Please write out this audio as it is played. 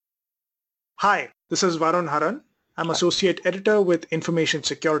Hi, this is Varun Haran. I'm Associate Editor with Information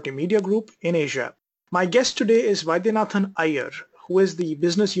Security Media Group in Asia. My guest today is Vaidyanathan Iyer, who is the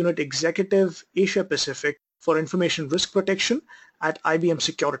Business Unit Executive Asia Pacific for Information Risk Protection at IBM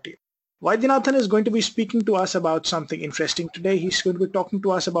Security. Vaidyanathan is going to be speaking to us about something interesting today. He's going to be talking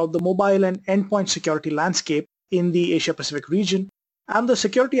to us about the mobile and endpoint security landscape in the Asia Pacific region and the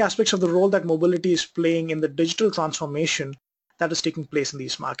security aspects of the role that mobility is playing in the digital transformation that is taking place in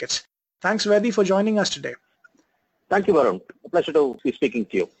these markets. Thanks, Vaidi, for joining us today. Thank you, Varun. A pleasure to be speaking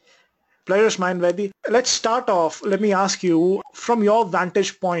to you. Pleasure's mine, Vaidi. Let's start off. Let me ask you, from your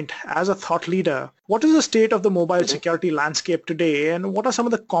vantage point as a thought leader, what is the state of the mobile security landscape today, and what are some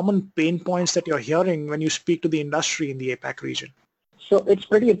of the common pain points that you're hearing when you speak to the industry in the APAC region? So it's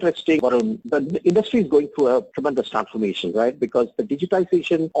pretty interesting, Varun. The industry is going through a tremendous transformation, right? Because the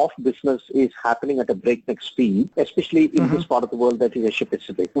digitization of business is happening at a breakneck speed, especially in this part of the world that is Asia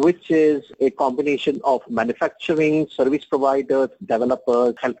Pacific, which is a combination of manufacturing, service providers,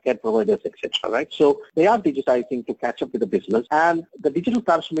 developers, healthcare providers, etc. Right? So they are digitizing to catch up with the business, and the digital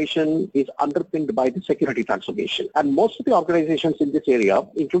transformation is underpinned by the security transformation. And most of the organizations in this area,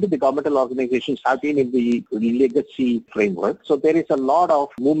 including the governmental organizations, have been in the legacy framework. So there is a lot of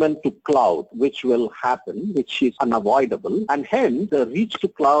movement to cloud which will happen, which is unavoidable, and hence the reach to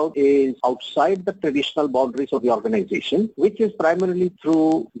cloud is outside the traditional boundaries of the organization, which is primarily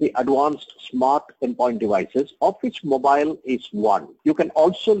through the advanced smart endpoint devices, of which mobile is one. You can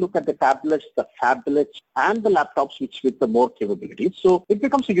also look at the tablets, the phablets, and the laptops which with the more capabilities. So it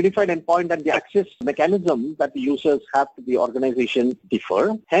becomes a unified endpoint, and the access mechanism that the users have to the organization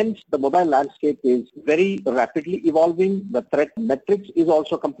differ. Hence the mobile landscape is very rapidly evolving. The threat metrics is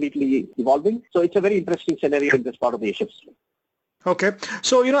also completely evolving. So it's a very interesting scenario in this part of the Asia Pacific. Okay.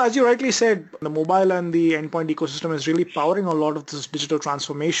 So, as you rightly said, the mobile and the endpoint ecosystem is really powering a lot of this digital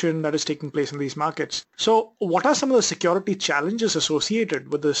transformation that is taking place in these markets. So what are some of the security challenges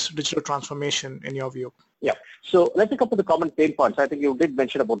associated with this digital transformation in your view? Yeah. So let's take up the common pain points. I think you did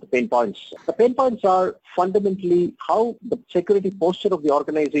mention about the pain points. The pain points are fundamentally how the security posture of the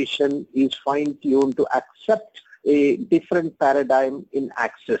organization is fine-tuned to accept a different paradigm in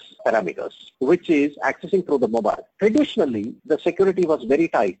access parameters, which is accessing through the mobile. Traditionally, the security was very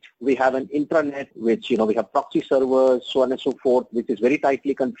tight. We have an intranet, which, we have proxy servers, so on and so forth, which is very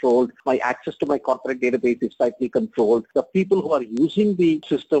tightly controlled. My access to my corporate database is tightly controlled. The people who are using the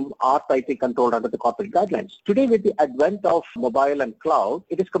system are tightly controlled under the corporate guidelines. Today, with the advent of mobile and cloud,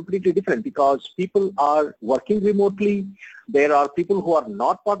 it is completely different because people are working remotely. There are people who are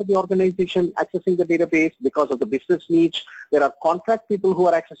not part of the organization accessing the database because of the business needs. There are contract people who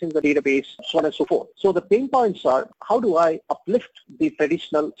are accessing the database, so on and so forth. So the pain points are, how do I uplift the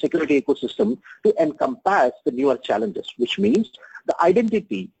traditional security ecosystem to encompass the newer challenges, which means the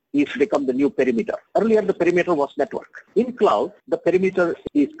identity is become the new perimeter. Earlier, the perimeter was network. In cloud, the perimeter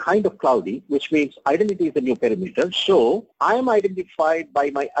is kind of cloudy, which means identity is the new perimeter. So I am identified by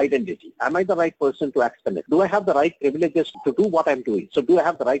my identity. Am I the right person to access it? Do I have the right privileges to do what I'm doing? So do I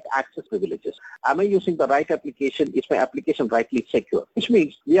have the right access privileges? Am I using the right application? Is my application rightly secure? Which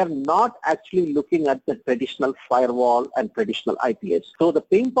means we are not actually looking at the traditional firewall and traditional IPS. So the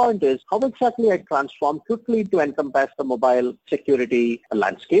pain point is how exactly I transform quickly to encompass the mobile security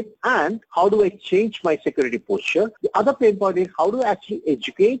landscape, and how do I change my security posture? The other pain point is how do I actually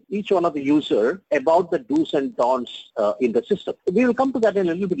educate each one of the user about the do's and don'ts in the system. We will come to that in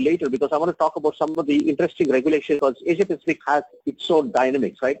a little bit later because I want to talk about some of the interesting regulations because Asia Pacific has its own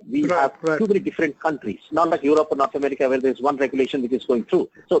dynamics, right? We have too many different countries, not like Europe or North America where there's one regulation which is going through.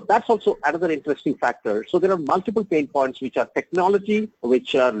 So that's also another interesting factor. So there are multiple pain points which are technology,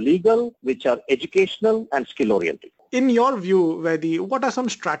 which are legal, which are educational and skill oriented. In your view, Vaidi, what are some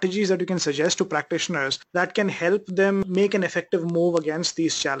strategies that you can suggest to practitioners that can help them make an effective move against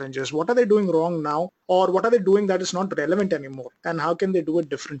these challenges? What are they doing wrong now, or what are they doing that is not relevant anymore, and how can they do it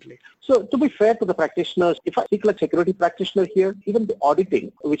differently? So to be fair to the practitioners, if I speak like security practitioner here, even the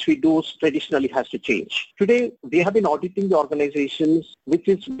auditing, which we do traditionally, has to change. Today, we have been auditing the organizations, which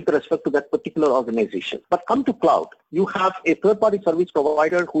is with respect to that particular organization. But come to cloud, you have a third-party service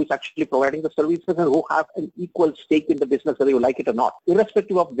provider who is actually providing the services and who have an equal stake in the business, whether you like it or not,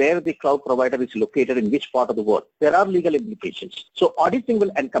 irrespective of where the cloud provider is located in which part of the world. There are legal implications. So auditing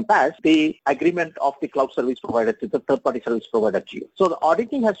will encompass the agreement of the cloud service provider to the third-party service provider to you. So the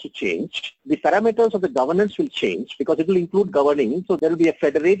auditing has to change. The parameters of the governance will change because it will include governing. So there will be a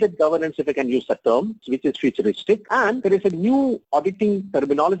federated governance, if I can use that term, which is futuristic. And there is a new auditing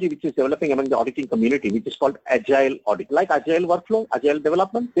terminology which is developing among the auditing community, which is called agile audit. Like agile workflow, agile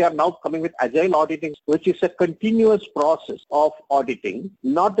development, they are now coming with agile auditing, which is a continuous process of auditing,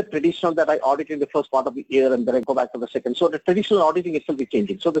 not the traditional that I audit in the first part of the year and then I go back to the second. So the traditional auditing itself is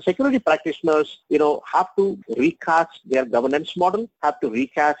changing. So the security practitioners, have to recast their governance model, have to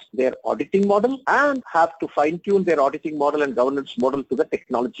recast their auditing model, and have to fine-tune their auditing model and governance model to the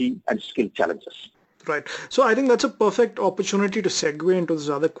technology and skill challenges. Right. So I think that's a perfect opportunity to segue into this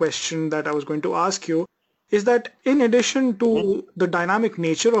other question that I was going to ask you, is that in addition to the dynamic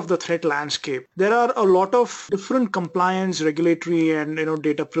nature of the threat landscape, there are a lot of different compliance, regulatory and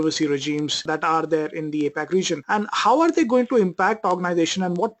data privacy regimes that are there in the APAC region. And how are they going to impact organization,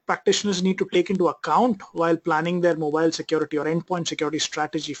 and what practitioners need to take into account while planning their mobile security or endpoint security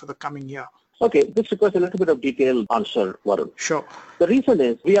strategy for the coming year? Okay, this requires a little bit of detailed answer, Varun. Sure. The reason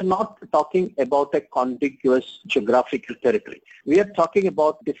is we are not talking about a contiguous geographical territory. We are talking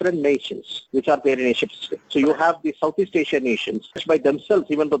about different nations which are there in Asia Pacific. So you have the Southeast Asian nations, which by themselves,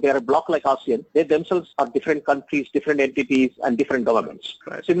 even though they are a bloc like ASEAN, they themselves are different countries, different entities, and different governments.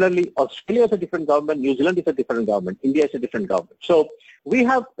 Right. Similarly, Australia is a different government, New Zealand is a different government, India is a different government. So we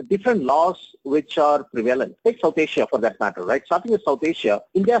have different laws which are prevalent. Take South Asia for that matter, right? Starting with South Asia,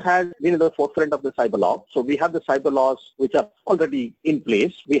 India has been in the forefront of the cyber law. So we have the cyber laws which are already in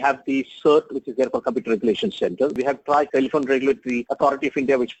place. We have the CERT, which is there for Computer Regulation Center. We have Telephone Regulatory Authority of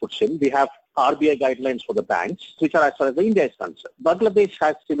India, which puts in. We have RBI guidelines for the banks, which are as far as the India is concerned. Bangladesh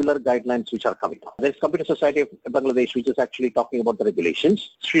has similar guidelines which are coming up. There's Computer Society of Bangladesh, which is actually talking about the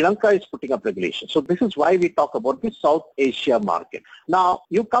regulations. Sri Lanka is putting up regulations. So this is why we talk about the South Asia market. Now,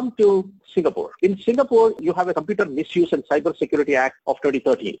 you come to Singapore. In Singapore, you have a Computer Misuse and Cyber Security Act of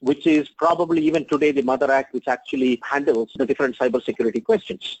 2013, which is probably even today the mother act which actually handles the different cyber security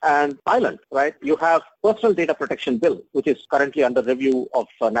questions. And Thailand, right? You have Personal Data Protection Bill, which is currently under review of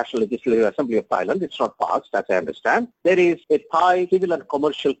National Legislative Assembly of Thailand. It's not passed, as I understand. There is a Thai Civil and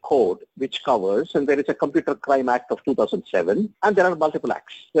Commercial Code which covers, and there is a Computer Crime Act of 2007, and there are multiple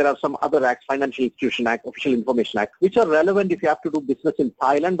acts. There are some other acts, Financial Institution Act, Official Information Act, which are relevant if you have to do business in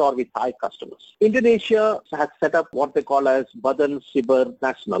Thailand or with Thai customers. Indonesia has set up what they call as Badan Cyber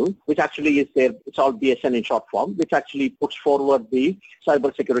Nasional, which actually is their, it's all BSN in short form, which actually puts forward the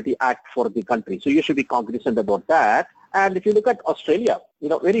Cyber Security Act for the country. So you should be cognizant about that. And if you look at Australia,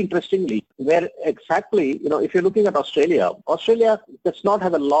 very interestingly, where exactly, if you're looking at Australia, Australia does not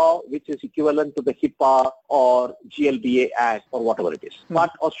have a law which is equivalent to the HIPAA or GLBA Act or whatever it is.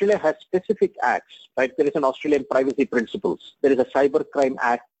 But Australia has specific acts, right? There is an Australian Privacy Principles. There is a Cyber Crime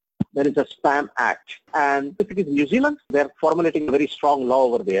Act. There is a Spam Act. And if it is New Zealand, they're formulating a very strong law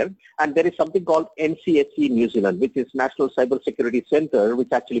over there. And there is something called NCSC New Zealand, which is National Cyber Security Center, which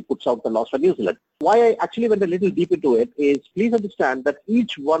actually puts out the laws for New Zealand. Why I actually went a little deep into it is, please understand that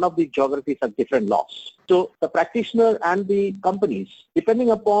each one of the geographies have different laws. So the practitioner and the companies,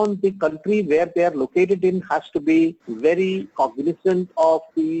 depending upon the country where they are located in, has to be very cognizant of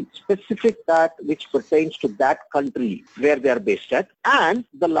the specific that which pertains to that country where they are based at, and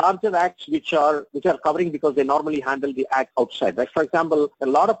the larger acts which are covering, because they normally handle the act outside. Like for example, a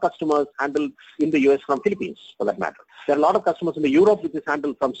lot of customers handle in the US from Philippines, for that matter. There are a lot of customers in the Europe which is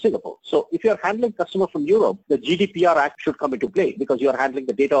handled from Singapore. So if you are handling customers from Europe, the GDPR Act should come into play because you are handling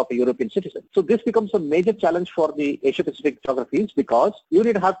the data of a European citizen. So this becomes a major challenge for the Asia Pacific geographies because you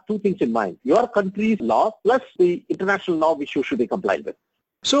need to have two things in mind: your country's law plus the international law which you should be compliant with.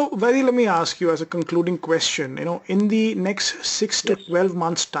 So, Vaidhi, let me ask you as a concluding question, in the next 6 to 12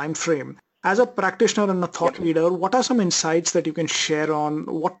 months time frame, as a practitioner and a thought leader, what are some insights that you can share on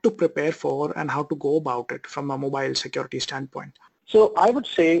what to prepare for and how to go about it from a mobile security standpoint? So I would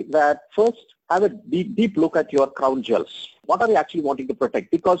say that first, have a deep look at your crown jewels. What are you actually wanting to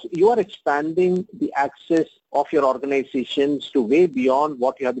protect? Because you are expanding the access of your organizations to way beyond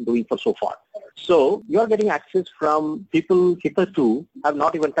what you have been doing for so far. So you are getting access from people hitherto have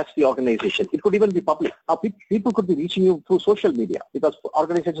not even touched the organization. It could even be public. People could be reaching you through social media because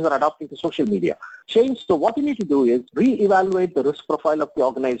organizations are adopting to social media. So what you need to do is reevaluate the risk profile of the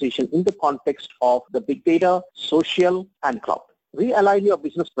organization in the context of the big data, social, and cloud. realign your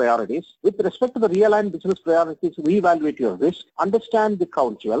business priorities. With respect to the realigned business priorities, reevaluate your risk, understand the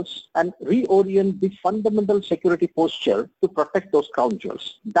crown jewels, and reorient the fundamental security posture to protect those crown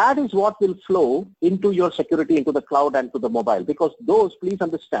jewels. That is what will flow into your security into the cloud and to the mobile, because those, please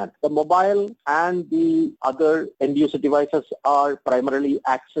understand, the mobile and the other end user devices are primarily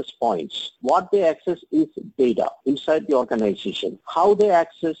access points. What they access is data inside the organization. How they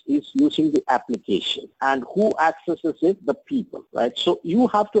access is using the application, and who accesses it? The people, right? So you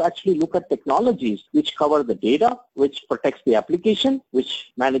have to actually look at technologies which cover the data, which protects the application,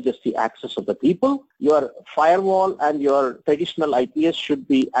 which manages the access of the people. Your firewall and your traditional IPS should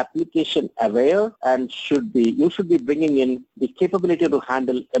be application aware, and you should be bringing in the capability to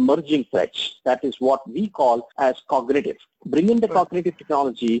handle emerging threats. That is what we call as cognitive. Bring in the cognitive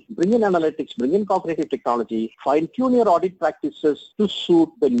technology, bring in analytics, bring in cognitive technology, fine-tune your audit practices to suit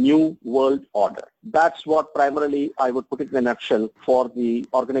the new world order. That's what primarily I would put it in a nutshell for the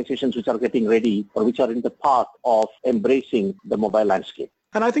organizations which are getting ready or which are in the path of embracing the mobile landscape.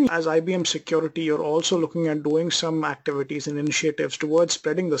 And I think as IBM Security, you're also looking at doing some activities and initiatives towards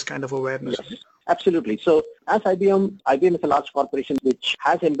spreading this kind of awareness. Yes. Absolutely. So as IBM is a large corporation which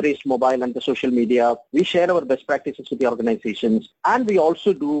has embraced mobile and the social media. We share our best practices with the organizations, and we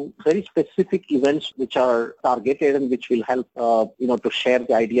also do very specific events which are targeted and which will help to share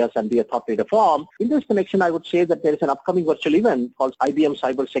the ideas and be a thought leader form. In this connection, I would say that there is an upcoming virtual event called IBM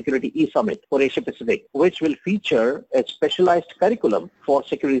Cyber Security E-Summit for Asia Pacific, which will feature a specialized curriculum for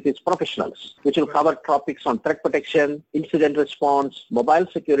security professionals, which will cover topics on threat protection, incident response, mobile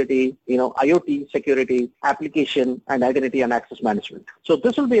security, IoT security, application, and identity and access management. So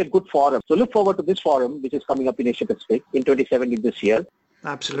this will be a good forum. So look forward to this forum, which is coming up in Asia Pacific in 2017 this year.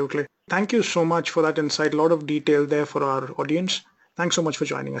 Absolutely. Thank you so much for that insight. A lot of detail there for our audience. Thanks so much for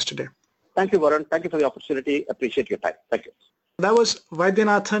joining us today. Thank you, Varun. Thank you for the opportunity. Appreciate your time. Thank you. That was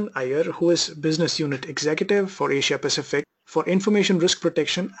Vaidyanathan Iyer, who is Business Unit Executive for Asia Pacific for Information Risk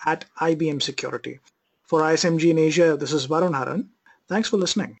Protection at IBM Security. For ISMG in Asia, this is Varun Haran. Thanks for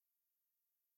listening.